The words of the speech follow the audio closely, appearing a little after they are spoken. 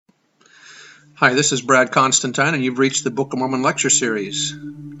Hi, this is Brad Constantine, and you've reached the Book of Mormon lecture series.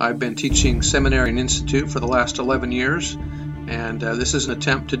 I've been teaching Seminary and Institute for the last 11 years, and this is an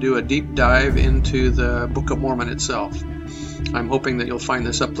attempt to do a deep dive into the Book of Mormon itself. I'm hoping that you'll find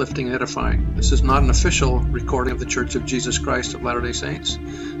this uplifting and edifying. This is not an official recording of the Church of Jesus Christ of Latter-day Saints,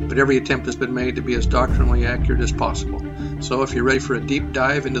 but every attempt has been made to be as doctrinally accurate as possible. So if you're ready for a deep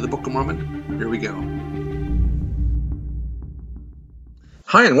dive into the Book of Mormon, here we go.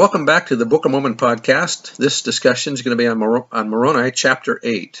 Hi, and welcome back to the Book of Mormon podcast. This discussion is going to be on Moroni chapter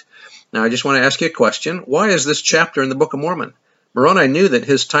 8. Now, I just want to ask you a question. Why is this chapter in the Book of Mormon? Moroni knew that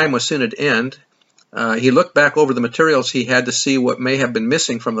his time was soon at end. He looked back over the materials he had to see what may have been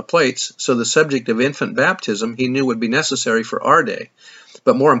missing from the plates, so the subject of infant baptism he knew would be necessary for our day.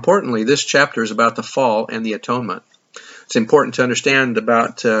 But more importantly, this chapter is about the fall and the atonement. It's important to understand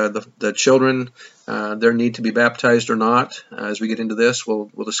about the children, their need to be baptized or not. As we get into this, we'll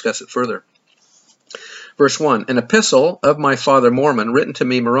discuss it further. Verse 1, An epistle of my father Mormon, written to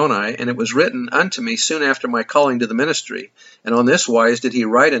me Moroni, and it was written unto me soon after my calling to the ministry, and on this wise did he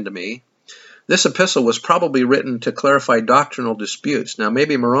write unto me. This epistle was probably written to clarify doctrinal disputes. Now,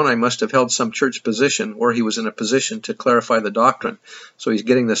 maybe Moroni must have held some church position where he was in a position to clarify the doctrine. So he's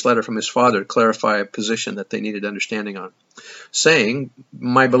getting this letter from his father to clarify a position that they needed understanding on. Saying,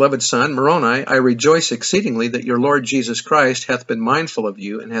 My beloved son, Moroni, I rejoice exceedingly that your Lord Jesus Christ hath been mindful of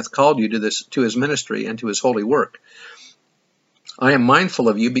you and hath called you to his ministry and to his holy work. I am mindful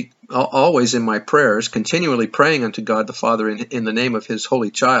of you always in my prayers, continually praying unto God the Father in the name of his holy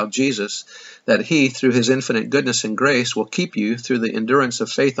child, Jesus, that he, through his infinite goodness and grace, will keep you through the endurance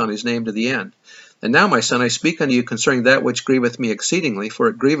of faith on his name to the end. And now, my son, I speak unto you concerning that which grieveth me exceedingly, for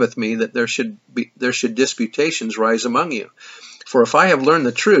it grieveth me that there should disputations rise among you. For if I have learned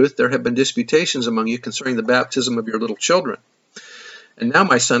the truth, there have been disputations among you concerning the baptism of your little children. And now,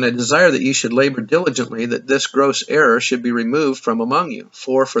 my son, I desire that ye should labor diligently that this gross error should be removed from among you.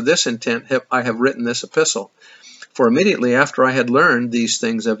 For this intent I have written this epistle. For immediately after I had learned these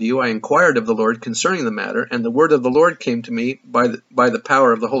things of you, I inquired of the Lord concerning the matter, and the word of the Lord came to me by the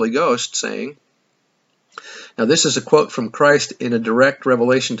power of the Holy Ghost, saying, Now this is a quote from Christ in a direct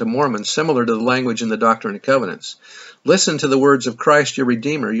revelation to Mormons, similar to the language in the Doctrine and Covenants. Listen to the words of Christ your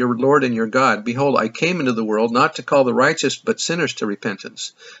Redeemer, your Lord and your God. Behold, I came into the world not to call the righteous, but sinners to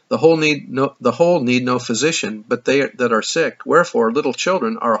repentance. The whole need no physician, but they that are sick. Wherefore little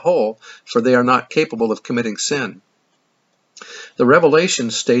children are whole, for they are not capable of committing sin. The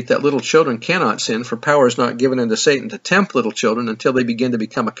revelations state that little children cannot sin, for power is not given unto Satan to tempt little children until they begin to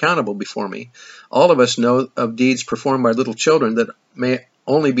become accountable before me. All of us know of deeds performed by little children that may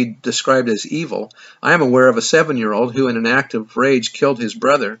only be described as evil. I am aware of a 7-year-old who in an act of rage killed his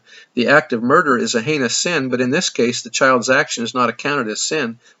brother. The act of murder is a heinous sin, but in this case the child's action is not accounted as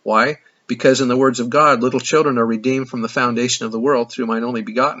sin. Why? Because in the words of God, little children are redeemed from the foundation of the world through mine only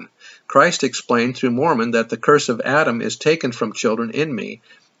begotten. Christ explained through Mormon that the curse of Adam is taken from children in me,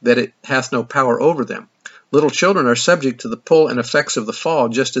 that it hath no power over them. Little children are subject to the pull and effects of the fall,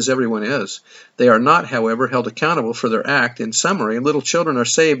 just as everyone is. They are not, however, held accountable for their act. In summary, little children are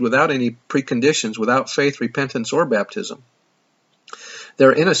saved without any preconditions, without faith, repentance, or baptism.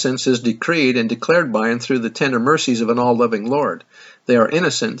 Their innocence is decreed and declared by and through the tender mercies of an all-loving Lord. They are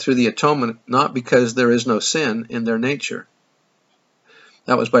innocent through the atonement, not because there is no sin in their nature.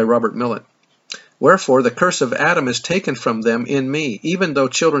 That was by Robert Millet. Wherefore, the curse of Adam is taken from them in me, even though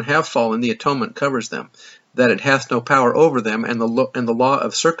children have fallen, the atonement covers them, that it hath no power over them, and the law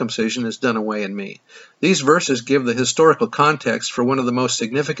of circumcision is done away in me. These verses give the historical context for one of the most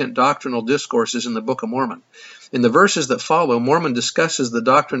significant doctrinal discourses in the Book of Mormon. In the verses that follow, Mormon discusses the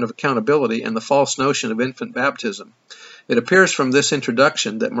doctrine of accountability and the false notion of infant baptism. It appears from this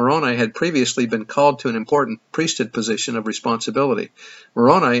introduction that Moroni had previously been called to an important priesthood position of responsibility.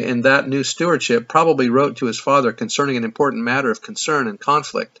 Moroni, in that new stewardship, probably wrote to his father concerning an important matter of concern and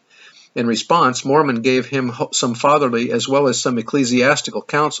conflict. In response, Mormon gave him some fatherly as well as some ecclesiastical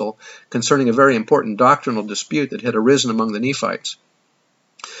counsel concerning a very important doctrinal dispute that had arisen among the Nephites.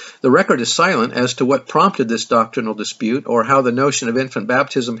 The record is silent as to what prompted this doctrinal dispute or how the notion of infant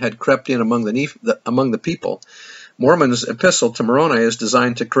baptism had crept in among the people. Mormon's epistle to Moroni is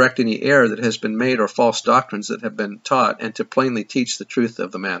designed to correct any error that has been made or false doctrines that have been taught and to plainly teach the truth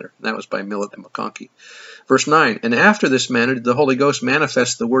of the matter. That was by Millet and McConkie. Verse 9, And after this manner did the Holy Ghost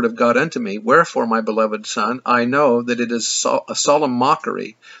manifest the word of God unto me. Wherefore, my beloved son, I know that it is a solemn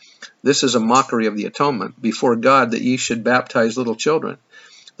mockery. This is a mockery of the atonement before God that ye should baptize little children.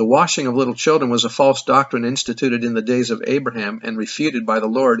 The washing of little children was a false doctrine instituted in the days of Abraham and refuted by the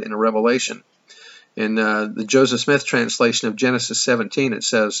Lord in a revelation. In the Joseph Smith translation of Genesis 17, it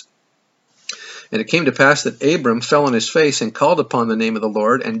says, And it came to pass that Abram fell on his face and called upon the name of the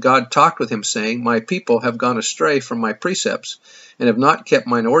Lord, and God talked with him, saying, My people have gone astray from my precepts, and have not kept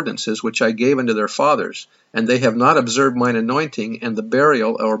mine ordinances which I gave unto their fathers, and they have not observed mine anointing, and the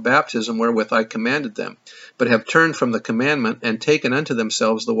burial or baptism wherewith I commanded them, but have turned from the commandment, and taken unto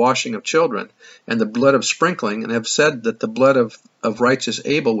themselves the washing of children, and the blood of sprinkling, and have said that the blood of righteous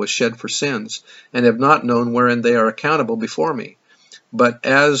Abel was shed for sins, and have not known wherein they are accountable before me. But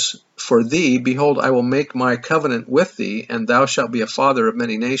as for thee, behold, I will make my covenant with thee, and thou shalt be a father of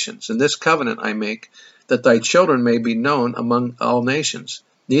many nations. And this covenant I make, that thy children may be known among all nations.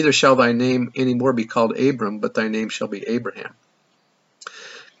 Neither shall thy name any more be called Abram, but thy name shall be Abraham.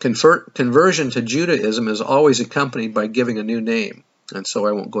 Conversion to Judaism is always accompanied by giving a new name, and so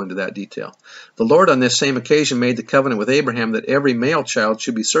I won't go into that detail. The Lord on this same occasion made the covenant with Abraham that every male child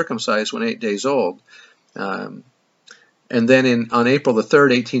should be circumcised when 8 days old. And then on April the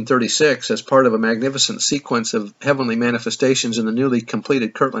 3rd, 1836, as part of a magnificent sequence of heavenly manifestations in the newly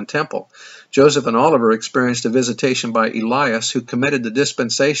completed Kirtland Temple, Joseph and Oliver experienced a visitation by Elias, who committed the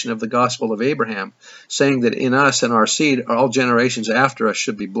dispensation of the gospel of Abraham, saying that in us and our seed all generations after us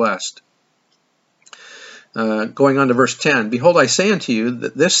should be blessed. Going on to verse 10, Behold, I say unto you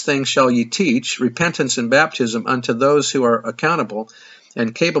that this thing shall ye teach, repentance and baptism unto those who are accountable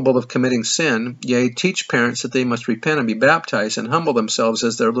and capable of committing sin. Yea, teach parents that they must repent and be baptized and humble themselves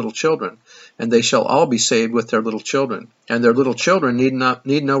as their little children, and they shall all be saved with their little children. And their little children need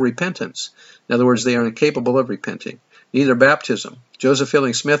no repentance. In other words, they are incapable of repenting. Neither baptism. Joseph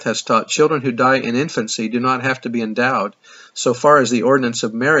Fielding Smith has taught children who die in infancy do not have to be endowed. So far as the ordinance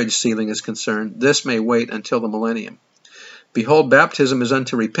of marriage sealing is concerned, this may wait until the millennium. Behold, baptism is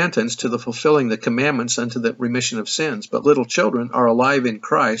unto repentance, to the fulfilling the commandments, unto the remission of sins. But little children are alive in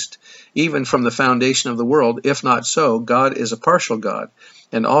Christ, even from the foundation of the world. If not so, God is a partial God,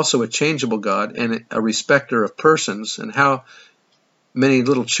 and also a changeable God, and a respecter of persons. And how many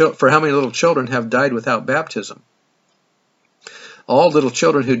little children have died without baptism? All little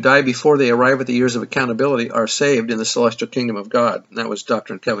children who die before they arrive at the years of accountability are saved in the celestial kingdom of God. And that was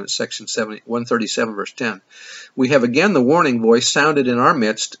Doctrine and Covenants, section 137, verse 10. We have again the warning voice sounded in our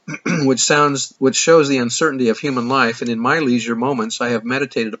midst, which shows the uncertainty of human life. And in my leisure moments I have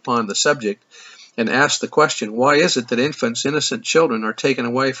meditated upon the subject and asked the question, why is it that infants, innocent children, are taken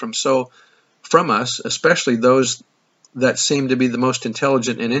away from us, especially those that seem to be the most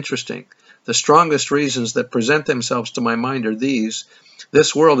intelligent and interesting? The strongest reasons that present themselves to my mind are these.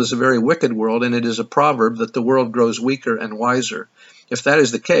 This world is a very wicked world, and it is a proverb that the world grows weaker and wiser. If that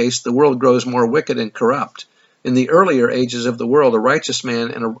is the case, the world grows more wicked and corrupt. In the earlier ages of the world, a righteous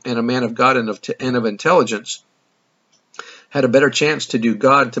man and a man of God and of intelligence had a better chance to do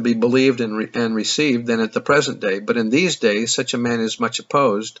God, to be believed and received, than at the present day. But in these days, such a man is much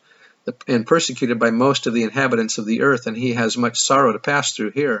opposed and persecuted by most of the inhabitants of the earth, and he has much sorrow to pass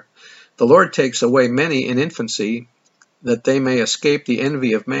through here. The Lord takes away many in infancy, that they may escape the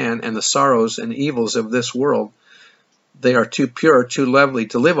envy of man and the sorrows and evils of this world. They are too pure, too lovely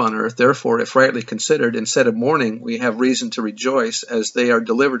to live on earth. Therefore, if rightly considered, instead of mourning, we have reason to rejoice, as they are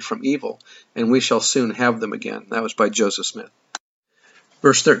delivered from evil, and we shall soon have them again. That was by Joseph Smith.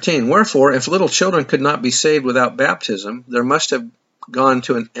 Verse 13, Wherefore, if little children could not be saved without baptism, these must have gone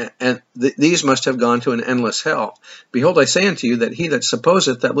to an endless hell. Behold, I say unto you that he that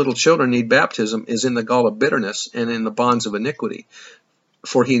supposeth that little children need baptism is in the gall of bitterness and in the bonds of iniquity.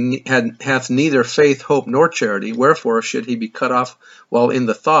 For he hath neither faith, hope, nor charity. Wherefore should he be cut off while in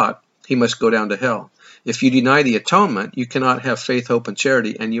the thought, he must go down to hell. If you deny the atonement, you cannot have faith, hope, and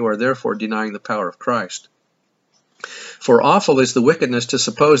charity, and you are therefore denying the power of Christ. For awful is the wickedness to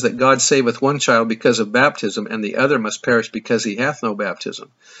suppose that God saveth one child because of baptism, and the other must perish because he hath no baptism.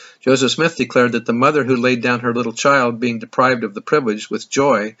 Joseph Smith declared that the mother who laid down her little child, being deprived of the privilege, with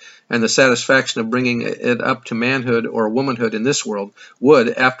joy and the satisfaction of bringing it up to manhood or womanhood in this world, would,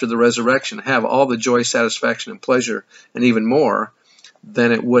 after the resurrection, have all the joy, satisfaction, and pleasure, and even more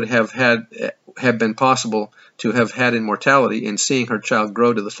than it would have been possible to have had in mortality, in seeing her child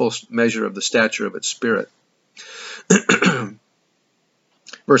grow to the full measure of the stature of its spirit.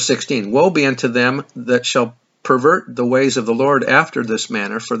 Verse 16, Woe be unto them that shall pervert the ways of the Lord after this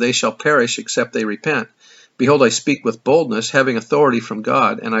manner, for they shall perish except they repent. Behold, I speak with boldness, having authority from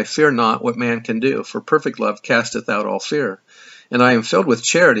God, and I fear not what man can do, for perfect love casteth out all fear. And I am filled with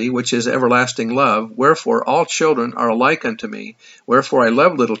charity, which is everlasting love. Wherefore all children are alike unto me. Wherefore I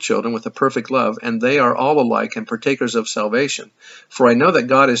love little children with a perfect love, and they are all alike and partakers of salvation. For I know that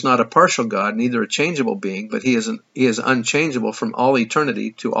God is not a partial God, neither a changeable being, but he is unchangeable from all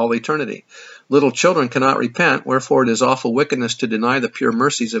eternity to all eternity. Little children cannot repent, wherefore it is awful wickedness to deny the pure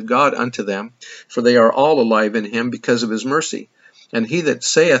mercies of God unto them, for they are all alive in him because of his mercy. And he that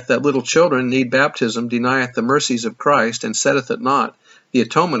saith that little children need baptism denieth the mercies of Christ, and setteth at naught the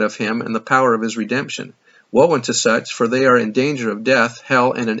atonement of him and the power of his redemption. Woe unto such, for they are in danger of death,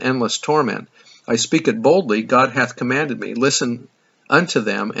 hell, and an endless torment. I speak it boldly, God hath commanded me. Listen unto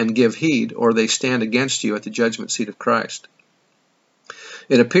them, and give heed, or they stand against you at the judgment seat of Christ.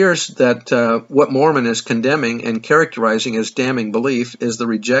 It appears that what Mormon is condemning and characterizing as damning belief is the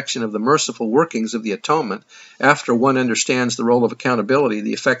rejection of the merciful workings of the atonement after one understands the role of accountability,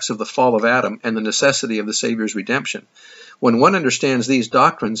 the effects of the fall of Adam, and the necessity of the Savior's redemption. When one understands these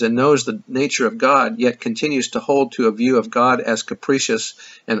doctrines and knows the nature of God, yet continues to hold to a view of God as capricious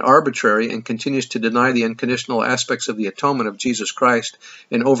and arbitrary, and continues to deny the unconditional aspects of the atonement of Jesus Christ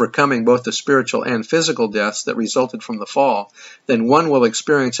in overcoming both the spiritual and physical deaths that resulted from the fall, then one will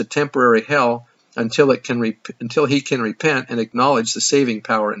experience a temporary hell until he can repent and acknowledge the saving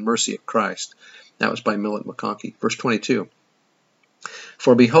power and mercy of Christ. That was by Millet McConkie. Verse 22.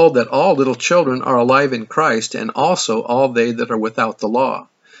 For behold that all little children are alive in Christ, and also all they that are without the law.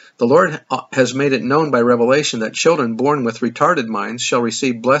 The Lord has made it known by revelation that children born with retarded minds shall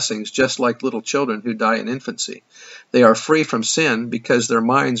receive blessings just like little children who die in infancy. They are free from sin because their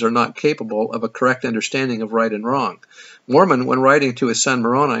minds are not capable of a correct understanding of right and wrong. Mormon, when writing to his son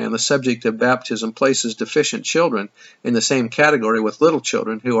Moroni on the subject of baptism, places deficient children in the same category with little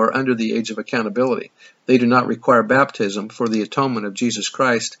children who are under the age of accountability. They do not require baptism, for the atonement of Jesus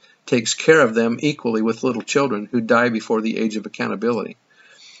Christ takes care of them equally with little children who die before the age of accountability.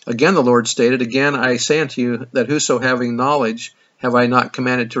 Again the Lord stated, Again I say unto you, that whoso having knowledge have I not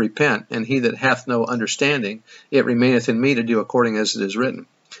commanded to repent, and he that hath no understanding, it remaineth in me to do according as it is written.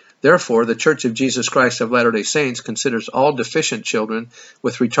 Therefore, the Church of Jesus Christ of Latter-day Saints considers all deficient children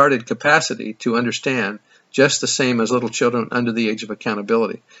with retarded capacity to understand just the same as little children under the age of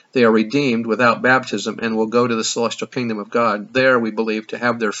accountability. They are redeemed without baptism and will go to the celestial kingdom of God. There, we believe, to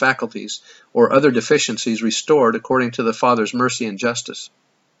have their faculties or other deficiencies restored according to the Father's mercy and justice.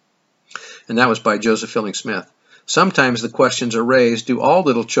 And that was by Joseph Fielding Smith. Sometimes the questions are raised, do all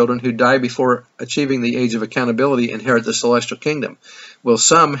little children who die before achieving the age of accountability inherit the celestial kingdom? Will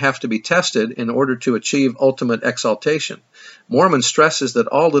some have to be tested in order to achieve ultimate exaltation? Mormon stresses that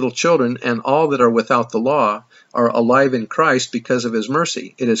all little children and all that are without the law are alive in Christ because of his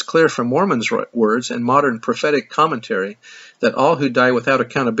mercy. It is clear from Mormon's words and modern prophetic commentary that all who die without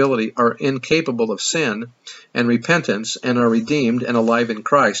accountability are incapable of sin and repentance and are redeemed and alive in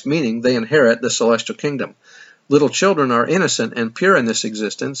Christ, meaning they inherit the celestial kingdom. Little children are innocent and pure in this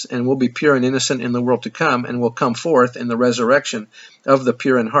existence, and will be pure and innocent in the world to come, and will come forth in the resurrection of the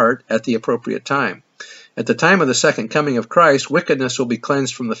pure in heart at the appropriate time. At the time of the second coming of Christ, wickedness will be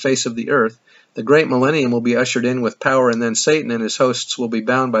cleansed from the face of the earth. The great millennium will be ushered in with power, and then Satan and his hosts will be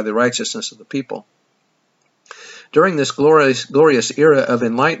bound by the righteousness of the people. During this glorious era of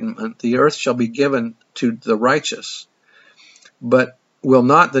enlightenment, the earth shall be given to the righteous. But will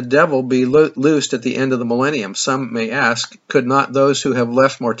not the devil be loosed at the end of the millennium? Some may ask, could not those who have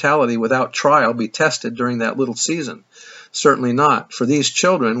left mortality without trial be tested during that little season? Certainly not, for these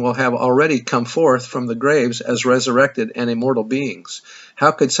children will have already come forth from the graves as resurrected and immortal beings.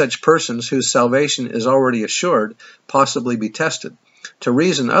 How could such persons whose salvation is already assured possibly be tested? To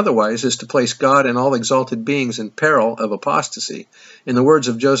reason otherwise is to place God and all exalted beings in peril of apostasy. In the words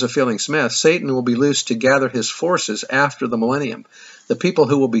of Joseph Fielding Smith, Satan will be loosed to gather his forces after the millennium. The people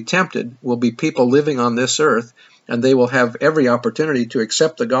who will be tempted will be people living on this earth, and they will have every opportunity to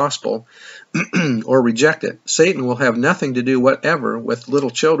accept the gospel or reject it. Satan will have nothing to do whatever with little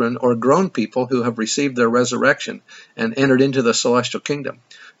children or grown people who have received their resurrection and entered into the celestial kingdom.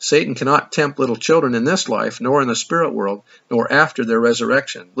 Satan cannot tempt little children in this life, nor in the spirit world, nor after their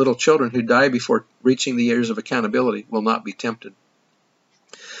resurrection. Little children who die before reaching the years of accountability will not be tempted.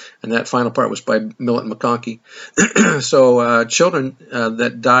 And that final part was by Millet McConkie. So children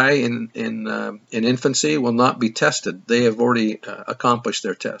that die in infancy will not be tested. They have already accomplished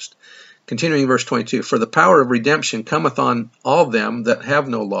their test. Continuing verse 22, For the power of redemption cometh on all them that have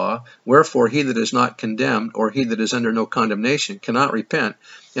no law, wherefore he that is not condemned, or he that is under no condemnation, cannot repent,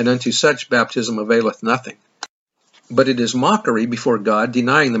 and unto such baptism availeth nothing. But it is mockery before God,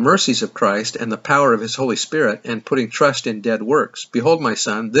 denying the mercies of Christ and the power of his Holy Spirit, and putting trust in dead works. Behold, my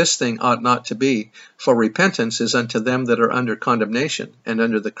son, this thing ought not to be, for repentance is unto them that are under condemnation, and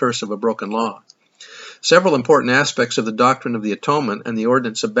under the curse of a broken law. Several important aspects of the doctrine of the atonement and the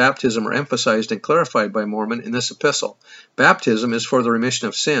ordinance of baptism are emphasized and clarified by Mormon in this epistle. Baptism is for the remission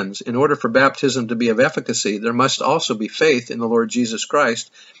of sins. In order for baptism to be of efficacy, there must also be faith in the Lord Jesus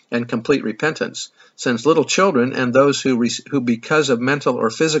Christ and complete repentance, since little children and those who because of mental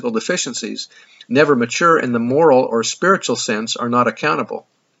or physical deficiencies never mature in the moral or spiritual sense are not accountable.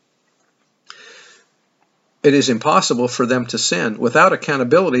 It is impossible for them to sin. Without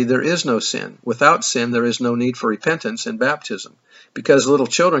accountability, there is no sin. Without sin, there is no need for repentance and baptism. Because little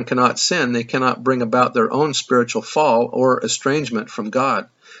children cannot sin, they cannot bring about their own spiritual fall or estrangement from God.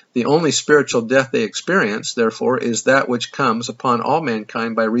 The only spiritual death they experience, therefore, is that which comes upon all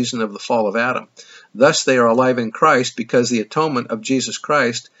mankind by reason of the fall of Adam. Thus they are alive in Christ because the atonement of Jesus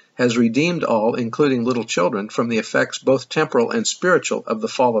Christ has redeemed all, including little children, from the effects both temporal and spiritual of the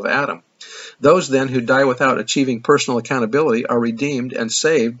fall of Adam. Those then who die without achieving personal accountability are redeemed and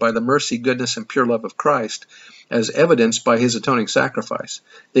saved by the mercy, goodness, and pure love of Christ, as evidenced by his atoning sacrifice.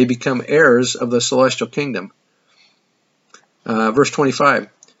 They become heirs of the celestial kingdom. Verse 25,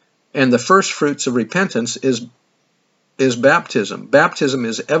 and the first fruits of repentance is baptism. Baptism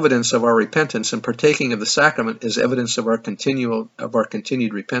is evidence of our repentance, and partaking of the sacrament is evidence of our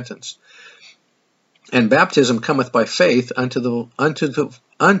continued repentance. And baptism cometh by faith unto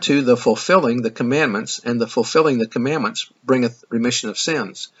the fulfilling the commandments, and the fulfilling the commandments bringeth remission of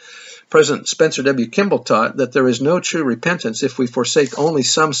sins. President Spencer W. Kimball taught that there is no true repentance if we forsake only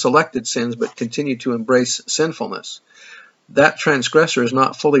some selected sins but continue to embrace sinfulness. That transgressor is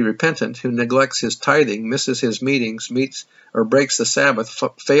not fully repentant who neglects his tithing, misses his meetings, meets or breaks the Sabbath,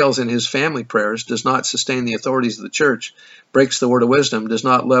 fails in his family prayers, does not sustain the authorities of the church, breaks the word of wisdom, does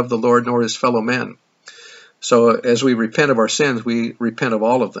not love the Lord nor his fellow men. So as we repent of our sins, we repent of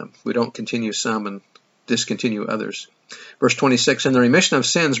all of them. We don't continue some and discontinue others. Verse 26, and the remission of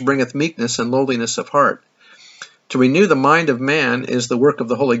sins bringeth meekness and lowliness of heart. To renew the mind of man is the work of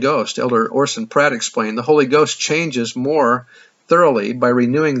the Holy Ghost. Elder Orson Pratt explained, the Holy Ghost changes more thoroughly by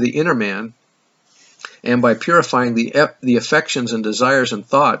renewing the inner man and by purifying the affections and desires and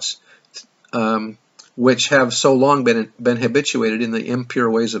thoughts which have so long been habituated in the impure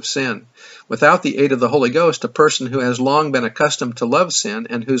ways of sin. Without the aid of the Holy Ghost, a person who has long been accustomed to love sin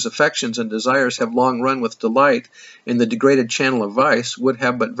and whose affections and desires have long run with delight in the degraded channel of vice would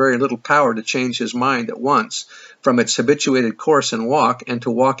have but very little power to change his mind at once from its habituated course and walk, and to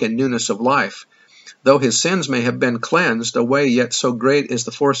walk in newness of life. Though his sins may have been cleansed away, yet so great is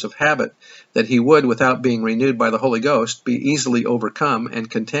the force of habit that he would, without being renewed by the Holy Ghost, be easily overcome and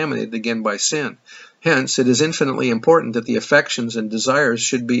contaminated again by sin. Hence, it is infinitely important that the affections and desires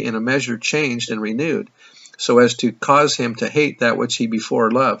should be in a measure changed and renewed, so as to cause him to hate that which he before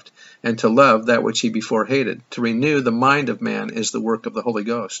loved, and to love that which he before hated. To renew the mind of man is the work of the Holy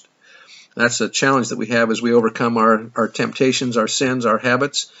Ghost. That's a challenge that we have as we overcome our temptations, our sins, our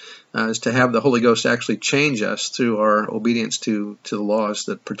habits, is to have the Holy Ghost actually change us through our obedience to the laws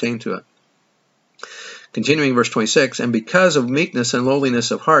that pertain to it. Continuing verse 26, and because of meekness and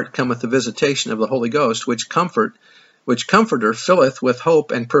lowliness of heart cometh the visitation of the Holy Ghost, which Comforter filleth with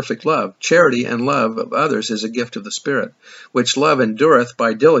hope and perfect love. Charity and love of others is a gift of the Spirit, which love endureth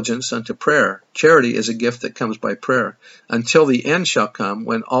by diligence unto prayer. Charity is a gift that comes by prayer, until the end shall come,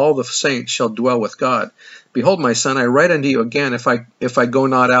 when all the saints shall dwell with God. Behold, my son, I write unto you again, if I go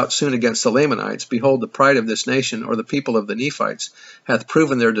not out soon against the Lamanites, behold, the pride of this nation, or the people of the Nephites, hath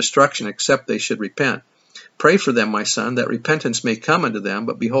proven their destruction, except they should repent. Pray for them, my son, that repentance may come unto them,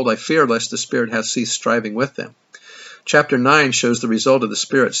 but behold, I fear lest the Spirit hath ceased striving with them. Chapter 9 shows the result of the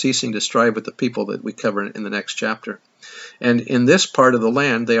Spirit ceasing to strive with the people that we cover in the next chapter. And in this part of the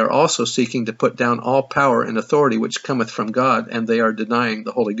land they are also seeking to put down all power and authority which cometh from God, and they are denying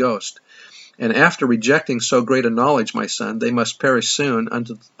the Holy Ghost. And after rejecting so great a knowledge, my son, they must perish soon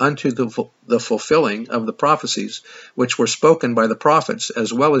unto the fulfilling of the prophecies which were spoken by the prophets,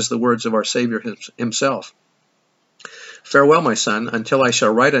 as well as the words of our Savior himself. Farewell, my son, until I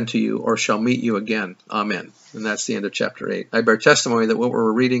shall write unto you, or shall meet you again. Amen. And that's the end of chapter 8. I bear testimony that what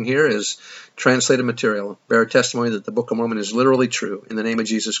we're reading here is translated material. Bear testimony that the Book of Mormon is literally true. In the name of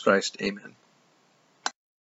Jesus Christ, amen.